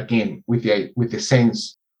grapple again with the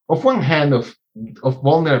sense, of one hand, of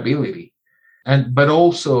vulnerability, but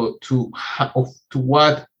also to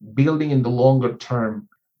what building in the longer term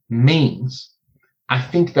means. I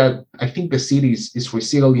think the city is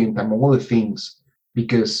resilient among other things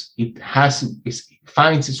because it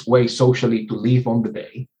finds its way socially to live on the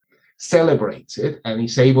day, celebrates it, and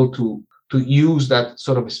is able to use that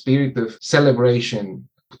sort of spirit of celebration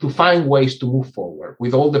to find ways to move forward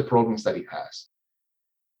with all the problems that it has.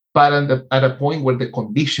 But at a point where the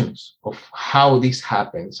conditions of how this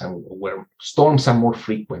happens and where storms are more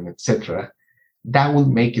frequent, etc., that will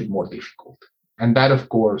make it more difficult. And that, of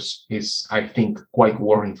course, is, I think, quite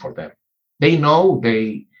worrying for them. They know,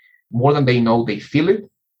 more than they know, they feel it,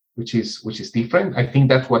 which is different. I think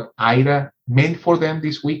that's what Ida meant for them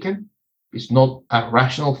this weekend. It's not a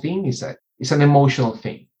rational thing, it's an emotional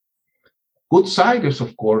thing. good side is,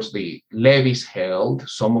 of course, the levees held,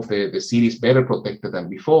 some of the cities better protected than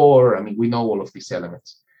before. I mean, we know all of these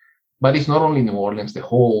elements. But it's not only New Orleans, the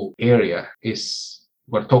whole area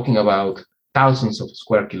we're talking about thousands of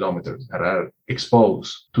square kilometers that are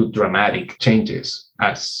exposed to dramatic changes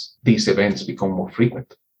as these events become more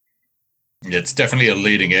frequent. Yeah, it's definitely a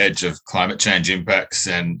leading edge of climate change impacts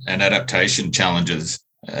and adaptation challenges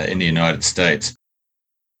in the United States.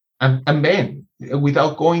 And then,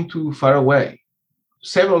 without going too far away,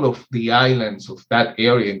 several of the islands of that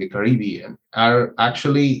area in the Caribbean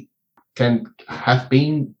can have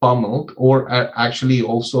been pummeled or are actually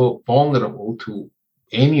also vulnerable to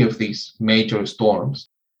any of these major storms.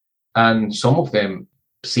 And some of them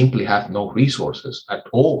simply have no resources at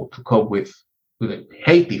all to cope with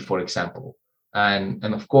Haiti, for example. And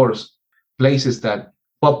of course, places that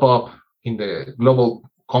pop up in the global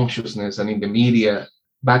consciousness and in the media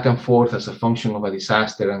back and forth as a function of a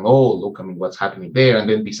disaster, and look, I mean, what's happening there, and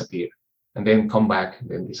then disappear, and then come back, and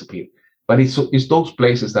then disappear. But it's those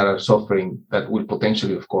places that are suffering that will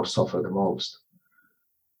potentially, of course, suffer the most.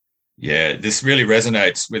 Yeah, this really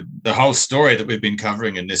resonates with the whole story that we've been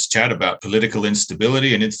covering in this chat about political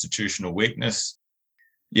instability and institutional weakness.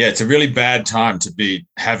 Yeah, it's a really bad time to be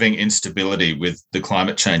having instability with the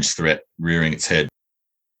climate change threat rearing its head.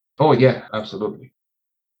 Oh, yeah, absolutely.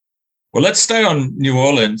 Well, let's stay on New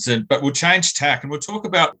Orleans, but we'll change tack and we'll talk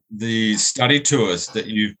about the study tours that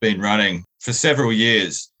you've been running for several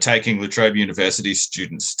years, taking La Trobe University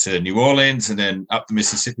students to New Orleans and then up the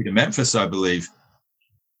Mississippi to Memphis, I believe.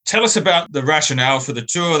 Tell us about the rationale for the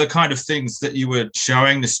tour, the kind of things that you were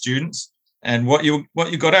showing the students and what you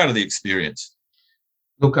got out of the experience.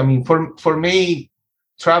 Look, I mean, for me,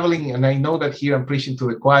 traveling, and I know that here I'm preaching to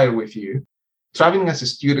the choir with you, traveling as a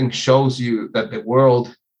student shows you that the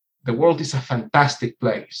world is a fantastic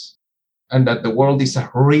place, and that the world is a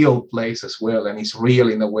real place as well, and it's real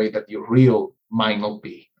in a way that your real might not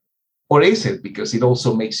be. Or is it? Because it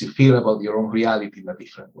also makes you feel about your own reality in a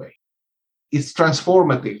different way. It's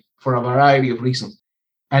transformative for a variety of reasons.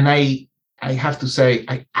 And I have to say,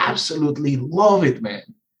 I absolutely love it, man.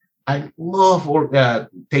 I love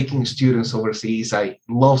taking students overseas. I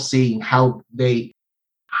love seeing how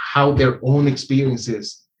their own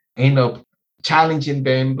experiences end up challenging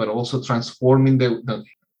them, but also transforming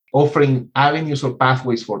offering avenues or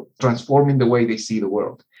pathways for transforming the way they see the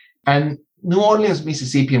world. And New Orleans,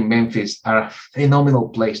 Mississippi, and Memphis are a phenomenal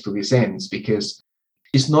place to this end, because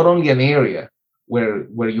it's not only an area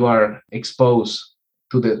where you are exposed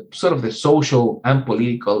to the sort of the social and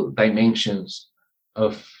political dimensions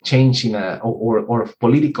of change or of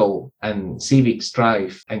political and civic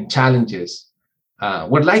strife and challenges,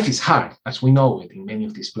 where life is hard, as we know it in many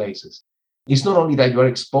of these places. It's not only that you are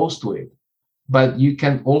exposed to it, but you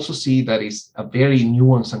can also see that it's a very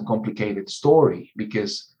nuanced and complicated story,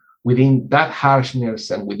 because within that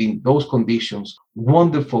harshness and within those conditions,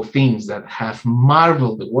 wonderful things that have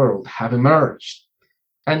marveled the world have emerged.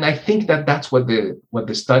 And I think that that's what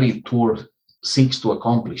the study tour seeks to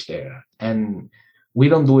accomplish there. And we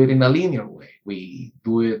don't do it in a linear way. We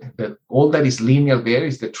do it that all that is linear there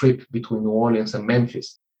is the trip between New Orleans and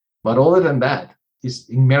Memphis. But other than that, is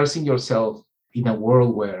immersing yourself in a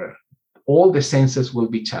world where all the senses will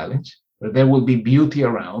be challenged, where there will be beauty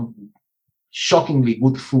around, shockingly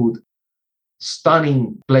good food,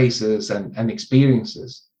 stunning places and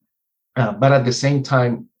experiences, but at the same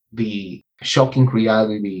time, the shocking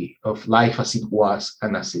reality of life as it was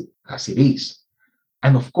and as it is.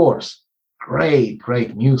 And of course,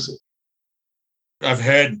 great music. I've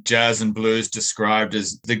heard jazz and blues described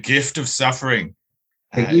as the gift of suffering.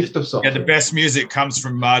 The gift of suffering. Yeah, the best music comes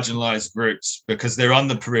from marginalized groups because they're on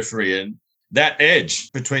the periphery, and that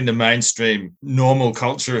edge between the mainstream normal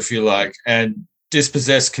culture, if you like, and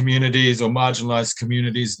dispossessed communities or marginalized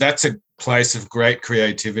communities, that's a place of great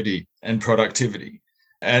creativity and productivity.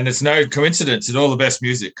 And it's no coincidence that all the best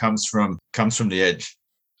music comes from the edge.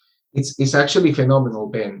 It's actually phenomenal,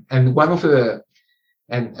 Ben. And one of the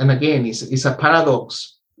and again, it's a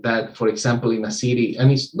paradox that, for example, in a city,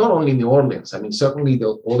 and it's not only New Orleans, I mean, certainly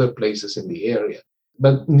the other places in the area,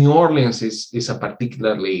 but New Orleans is a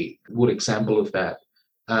particularly good example of that,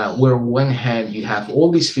 where on one hand, you have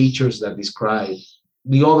all these features that describe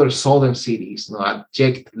the other southern cities,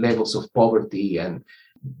 abject levels of poverty and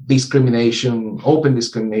discrimination, open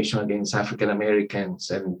discrimination against African Americans,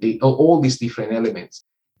 and all these different elements.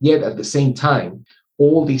 Yet at the same time,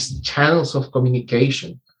 all these channels of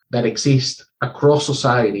communication that exist across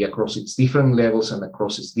society, across its different levels and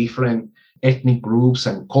across its different ethnic groups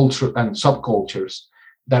and culture and subcultures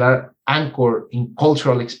that are anchored in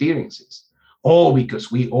cultural experiences. All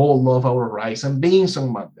because we all love our rice and beans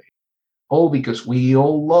on Monday. all because we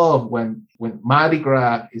all love when Mardi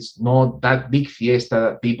Gras is not that big fiesta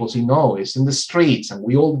that people say, no, it's in the streets and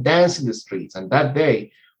we all dance in the streets. And that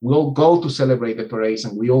day we all go to celebrate the parades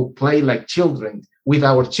and we all play like children with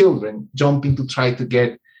our children, jumping to try to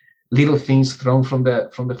get little things thrown from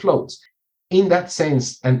the floats. In that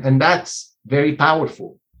sense, and that's very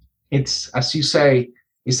powerful. It's, as you say,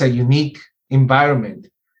 it's a unique environment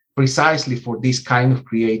precisely for this kind of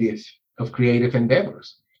creative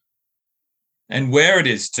endeavors. And where it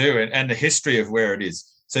is too, and the history of where it is.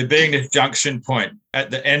 So being this junction point at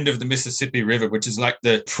the end of the Mississippi River, which is like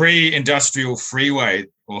the pre-industrial freeway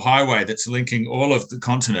or highway that's linking all of the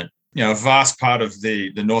continent, a vast part of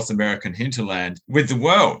the North American hinterland with the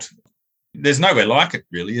world. There's nowhere like it,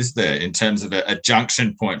 really, is there, in terms of a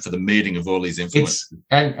junction point for the meeting of all these influences?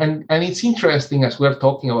 And it's interesting, as we're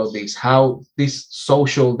talking about this, how this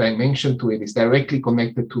social dimension to it is directly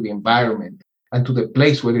connected to the environment and to the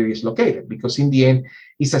place where it is located. Because in the end,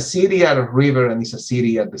 it's a city at a river and it's a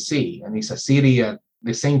city at the sea. And it's a city at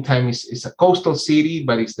the same time, it's a coastal city,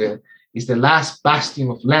 but it's the last bastion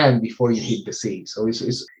of land before you hit the sea. So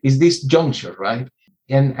it's this juncture, right?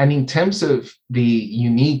 And in terms of the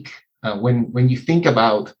unique, when you think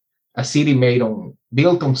about a city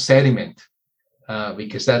built on sediment,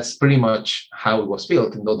 because that's pretty much how it was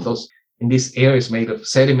built in these areas made of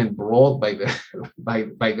sediment brought by the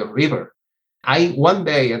by the river. One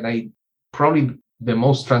day, and I probably the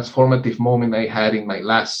most transformative moment I had in my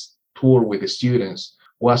last tour with the students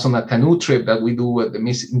was on a canoe trip that we do in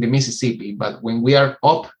the Mississippi. But when we are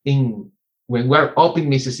up in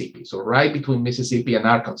Mississippi, so right between Mississippi and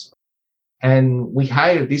Arkansas. And we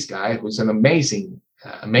hired this guy who's an amazing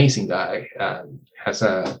guy, has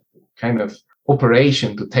a kind of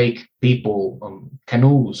operation to take people on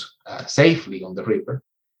canoes safely on the river.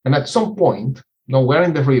 And at some point, we're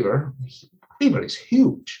in the river. The river is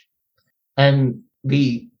huge. And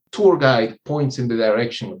the tour guide points in the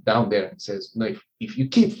direction of down there and says, if you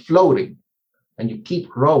keep floating and you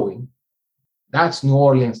keep rowing, that's New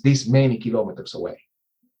Orleans this many kilometers away.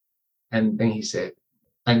 And then he said,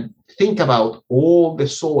 and think about all the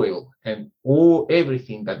soil and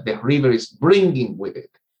everything that the river is bringing with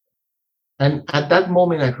it. And at that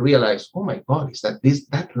moment, I realized, oh my God, is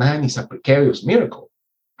that land is a precarious miracle.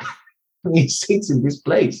 It sits in this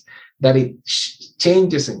place that it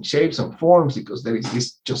changes and shapes and forms because there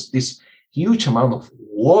is this huge amount of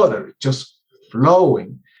water just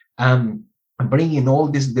flowing and bringing all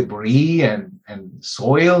this debris and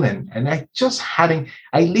soil. And I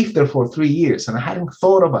lived there for 3 years and I hadn't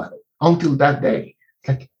thought about it until that day.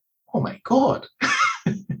 Like, oh my God.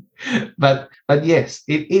 But yes,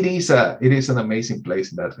 it is an amazing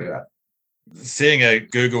place in that regard. Seeing a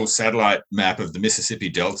Google satellite map of the Mississippi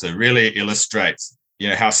Delta really illustrates,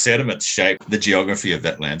 how sediments shape the geography of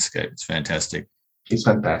that landscape. It's fantastic. It's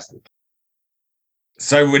fantastic.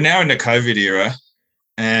 So we're now in the COVID era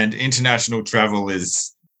and international travel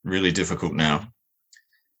is really difficult now.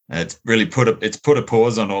 It's really put a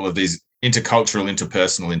pause on all of these intercultural,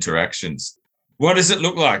 interpersonal interactions. What does it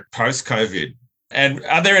look like post-COVID? And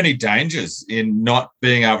are there any dangers in not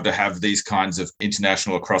being able to have these kinds of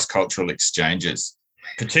international or cross-cultural exchanges,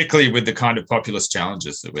 particularly with the kind of populist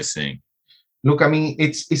challenges that we're seeing? Look, I mean,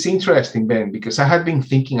 it's interesting, Ben, because I had been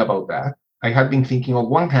thinking about that. I had been thinking, on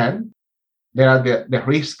one hand, there are the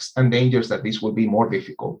risks and dangers that this will be more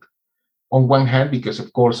difficult. On one hand, because,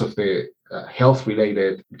 of course, of the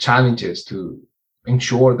health-related challenges to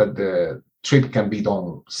ensure that the trip can be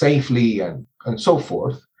done safely and so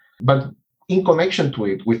forth. But in connection to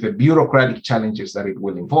it, with the bureaucratic challenges that it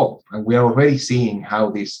will involve. And we are already seeing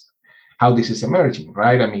how this is emerging,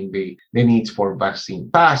 right? I mean, the needs for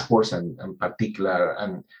vaccine passports and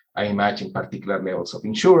I imagine particular levels of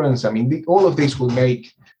insurance. I mean, all of this will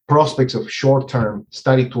make prospects of short-term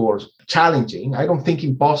study tours challenging. I don't think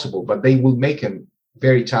impossible, but they will make them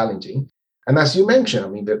very challenging. And as you mentioned, I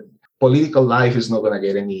mean, the political life is not going to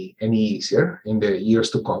get any easier in the years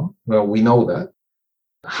to come. Well, we know that.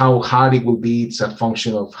 How hard it will be, it's a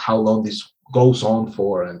function of how long this goes on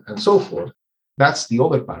for and so forth. That's the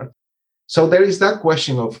other part. So there is that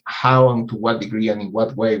question of how and to what degree and in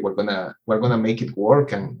what way we're gonna make it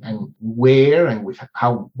work and where and with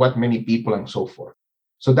what many people and so forth.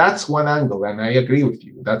 So that's one angle, and I agree with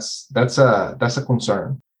you. That's a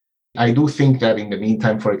concern. I do think that in the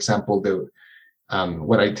meantime, for example,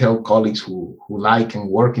 what I tell colleagues who like and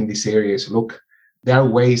work in this area is, look, there are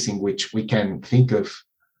ways in which we can think of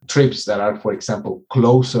trips that are, for example,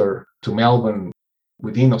 closer to Melbourne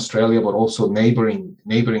within Australia, but also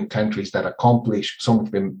neighboring countries that accomplish some of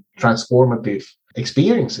the transformative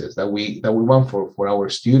experiences that we want for our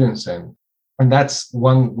students and And that's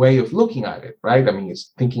one way of looking at it, right? I mean,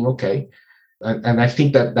 it's thinking, okay, and I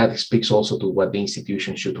think that speaks also to what the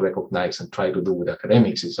institution should recognize and try to do with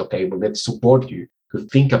academics is, okay, well, let's support you to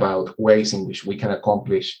think about ways in which we can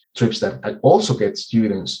accomplish trips that also get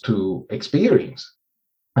students to experience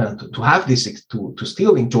and to have this, to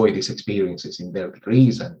still enjoy these experiences in their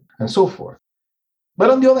degrees and so forth. But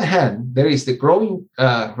on the other hand, there is the growing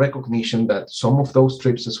recognition that some of those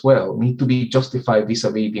trips as well need to be justified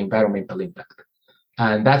vis-a-vis the environmental impact.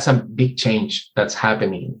 And that's a big change that's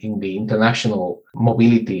happening in the international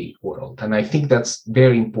mobility world. And I think that's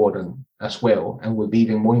very important as well, and will be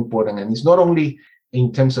even more important. And it's not only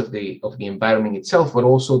in terms of the environment itself, but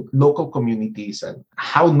also local communities and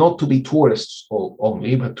how not to be tourists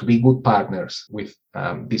only, but to be good partners with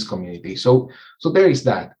these communities. So there is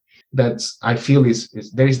that. That's, I feel is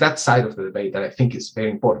there is that side of the debate that I think is very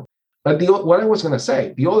important. But what I was going to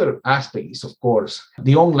say, the other aspect is, of course,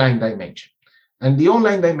 the online dimension. And the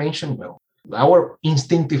online dimension, well, our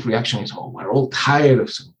instinctive reaction is, oh, we're all tired of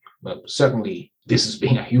Zoom. But certainly this has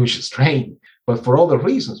been a huge strain, but for other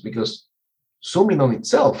reasons, because Zooming on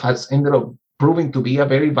itself has ended up proving to be a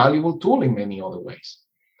very valuable tool in many other ways.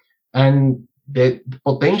 And the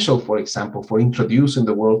potential, for example, for introducing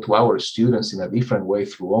the world to our students in a different way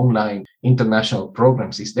through online international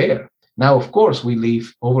programs is there. Now, of course, we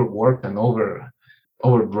live overworked and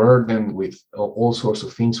overburdened with all sorts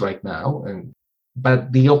of things right now.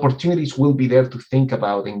 But the opportunities will be there to think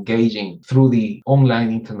about engaging through the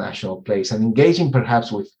online international place and engaging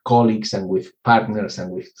perhaps with colleagues and with partners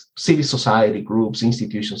and with civil society groups,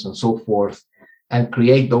 institutions, and so forth, and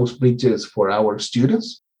create those bridges for our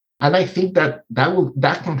students. And I think that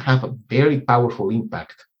can have a very powerful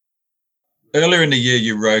impact. Earlier in the year,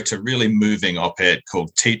 you wrote a really moving op-ed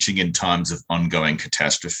called Teaching in Times of Ongoing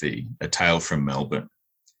Catastrophe, A Tale from Melbourne.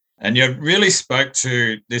 And you really spoke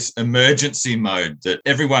to this emergency mode that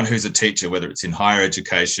everyone who's a teacher, whether it's in higher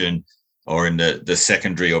education or in the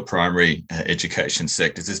secondary or primary education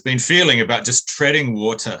sectors, has been feeling about just treading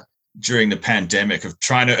water during the pandemic, of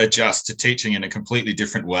trying to adjust to teaching in a completely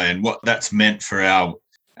different way and what that's meant for our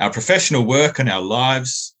professional work and our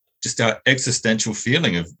lives, just our existential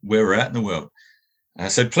feeling of where we're at in the world.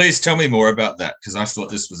 So please tell me more about that, because I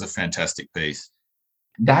thought this was a fantastic piece.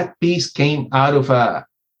 That piece came out of a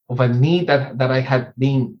need that I had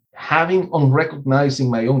been having on recognizing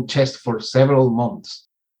my own chest for several months,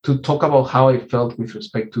 to talk about how I felt with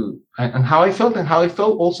respect to, and how I felt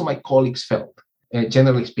also my colleagues felt,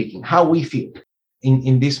 generally speaking, how we feel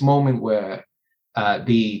in this moment where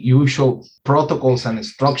the usual protocols and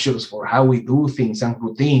structures for how we do things and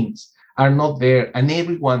routines are not there, and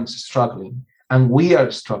everyone's struggling, and we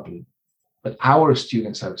are struggling, but our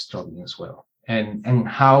students are struggling as well. And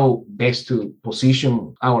how best to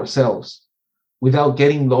position ourselves without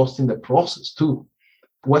getting lost in the process too.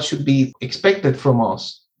 What should be expected from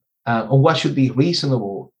us, or what should be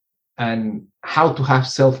reasonable, and how to have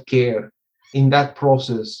self-care in that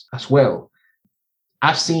process as well.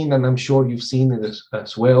 I've seen, and I'm sure you've seen it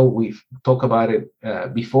as well, we've talked about it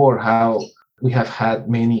before, how we have had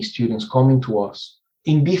many students coming to us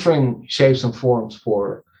in different shapes and forms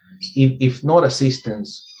for, if not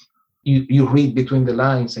assistance, you read between the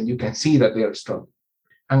lines and you can see that they are struggling.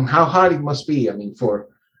 And how hard it must be. I mean,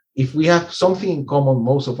 if we have something in common,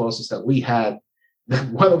 most of us, is that we had, that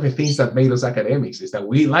one of the things that made us academics is that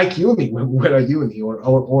we like uni when we were at uni,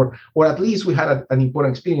 or at least we had an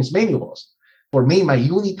important experience, many of us. For me, my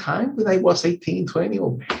uni time when I was 18, 20,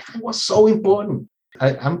 it was so important.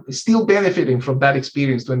 I'm still benefiting from that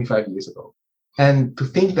experience 25 years ago. And to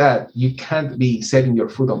think that you can't be setting your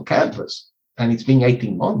foot on campus, and it's been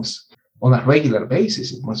 18 months on a regular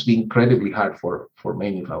basis, it must be incredibly hard for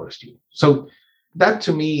many of our students. So that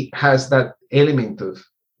to me has that element of,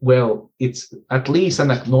 well, it's at least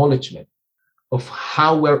an acknowledgement of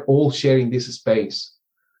how we're all sharing this space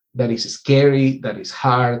that is scary, that is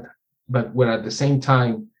hard, but where at the same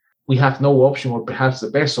time we have no option, or perhaps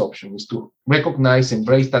the best option is to recognize,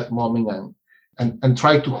 embrace that moment, and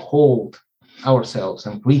try to hold ourselves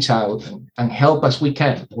and reach out and help as we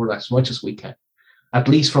can, or as much as we can, at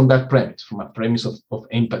least from that premise, from a premise of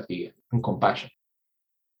empathy and compassion.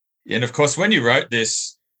 And of course, when you wrote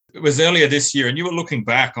this, it was earlier this year, and you were looking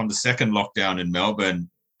back on the second lockdown in Melbourne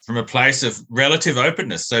from a place of relative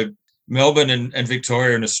openness. So Melbourne and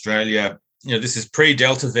Victoria in Australia, this is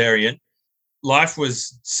pre-Delta variant. Life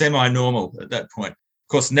was semi-normal at that point. Of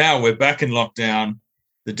course, now we're back in lockdown.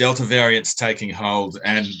 The Delta variant's taking hold,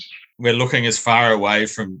 and we're looking as far away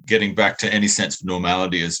from getting back to any sense of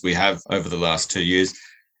normality as we have over the last 2 years.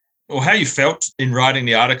 Or how you felt in writing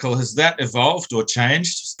the article, has that evolved or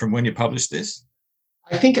changed from when you published this?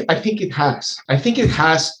 I think it has. I think it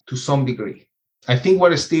has to some degree. I think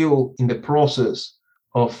we're still in the process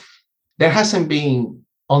of, there hasn't been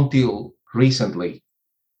until recently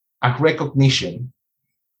a recognition,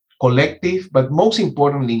 collective, but most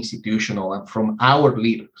importantly institutional, and from our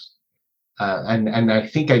leaders. And I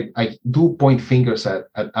think I do point fingers at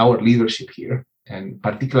our leadership here, and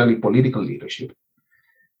particularly political leadership,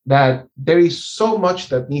 that there is so much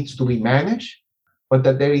that needs to be managed, but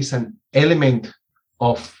that there is an element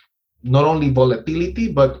of not only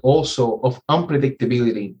volatility, but also of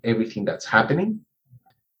unpredictability in everything that's happening,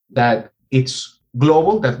 that it's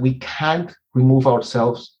global, that we can't remove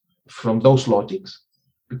ourselves from those logics,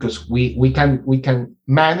 because we can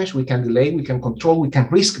manage, we can delay, we can control, we can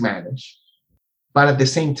risk manage. But at the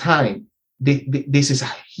same time, this is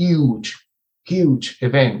a huge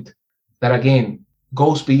event that, again,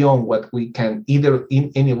 goes beyond what we can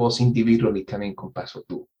any of us individually can encompass or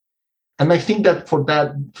do. And I think that for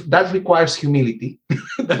that requires humility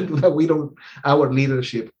that we don't, our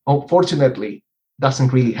leadership, unfortunately,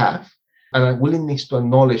 doesn't really have, and a willingness to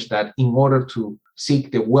acknowledge that in order to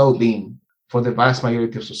seek the well-being for the vast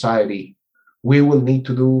majority of society, we will need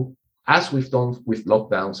to do, as we've done with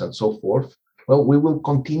lockdowns and so forth, well, we will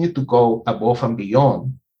continue to go above and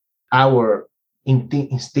beyond our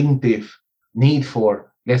instinctive need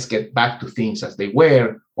for, let's get back to things as they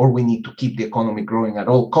were, or we need to keep the economy growing at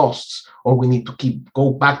all costs, or we need to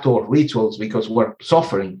go back to our rituals because we're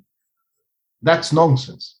suffering. That's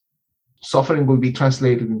nonsense. Suffering will be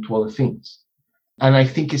translated into other things. And I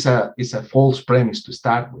think it's a false premise to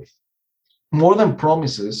start with. More than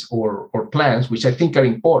promises or plans, which I think are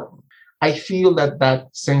important, I feel that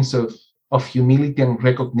sense of humility and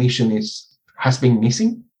recognition has been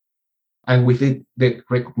missing. And with it, the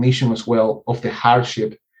recognition as well of the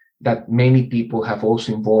hardship that many people have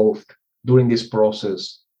also involved during this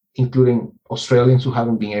process, including Australians who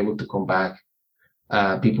haven't been able to come back,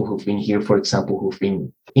 people who've been here, for example, who've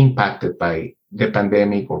been impacted by the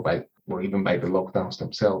pandemic or even by the lockdowns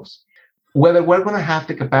themselves. Whether we're going to have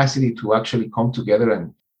the capacity to actually come together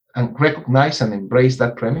and recognize and embrace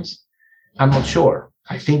that premise, I'm not sure.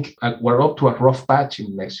 I think we're up to a rough patch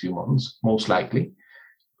in the next few months, most likely.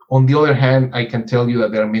 On the other hand, I can tell you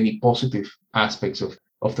that there are many positive aspects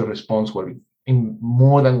of the response where in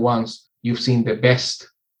more than once you've seen the best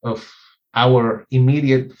of our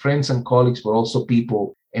immediate friends and colleagues, but also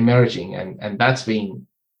people emerging. And that's been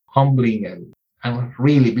humbling and a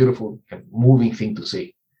really beautiful and moving thing to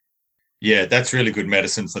see. Yeah, that's really good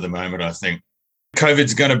medicine for the moment, I think.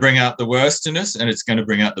 COVID's going to bring out the worst in us and it's going to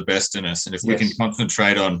bring out the best in us. And if we can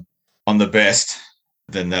concentrate on the best,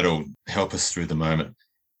 then that'll help us through the moment.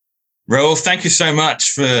 Raul, thank you so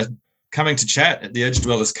much for coming to chat at the Edge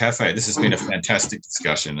Dwellers Cafe. This has been a fantastic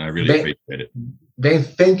discussion. I really appreciate it. Ben,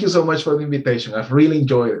 thank you so much for the invitation. I've really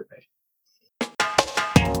enjoyed it.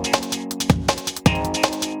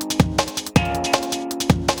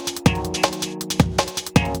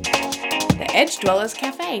 The Edge Dwellers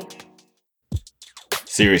Cafe.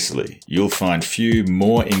 Seriously, you'll find few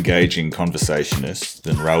more engaging conversationists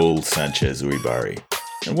than Raul Sanchez Uribarri.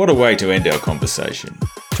 And what a way to end our conversation,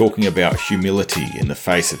 talking about humility in the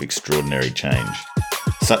face of extraordinary change.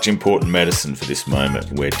 Such important medicine for this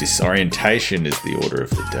moment where disorientation is the order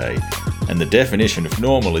of the day and the definition of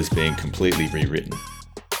normal is being completely rewritten.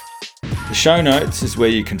 The show notes is where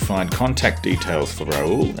you can find contact details for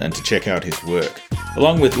Raul and to check out his work,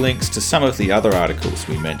 along with links to some of the other articles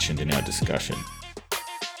we mentioned in our discussion.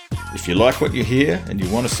 If you like what you hear and you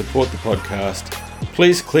want to support the podcast,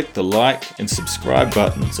 please click the like and subscribe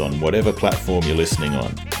buttons on whatever platform you're listening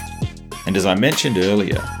on. And as I mentioned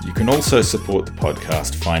earlier, you can also support the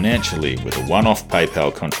podcast financially with a one-off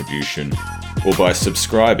PayPal contribution or by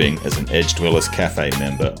subscribing as an Edge Dwellers Cafe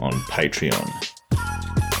member on Patreon.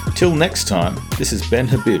 Till next time, this is Ben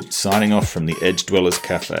Habib signing off from the Edge Dwellers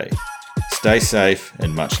Cafe. Stay safe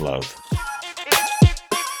and much love.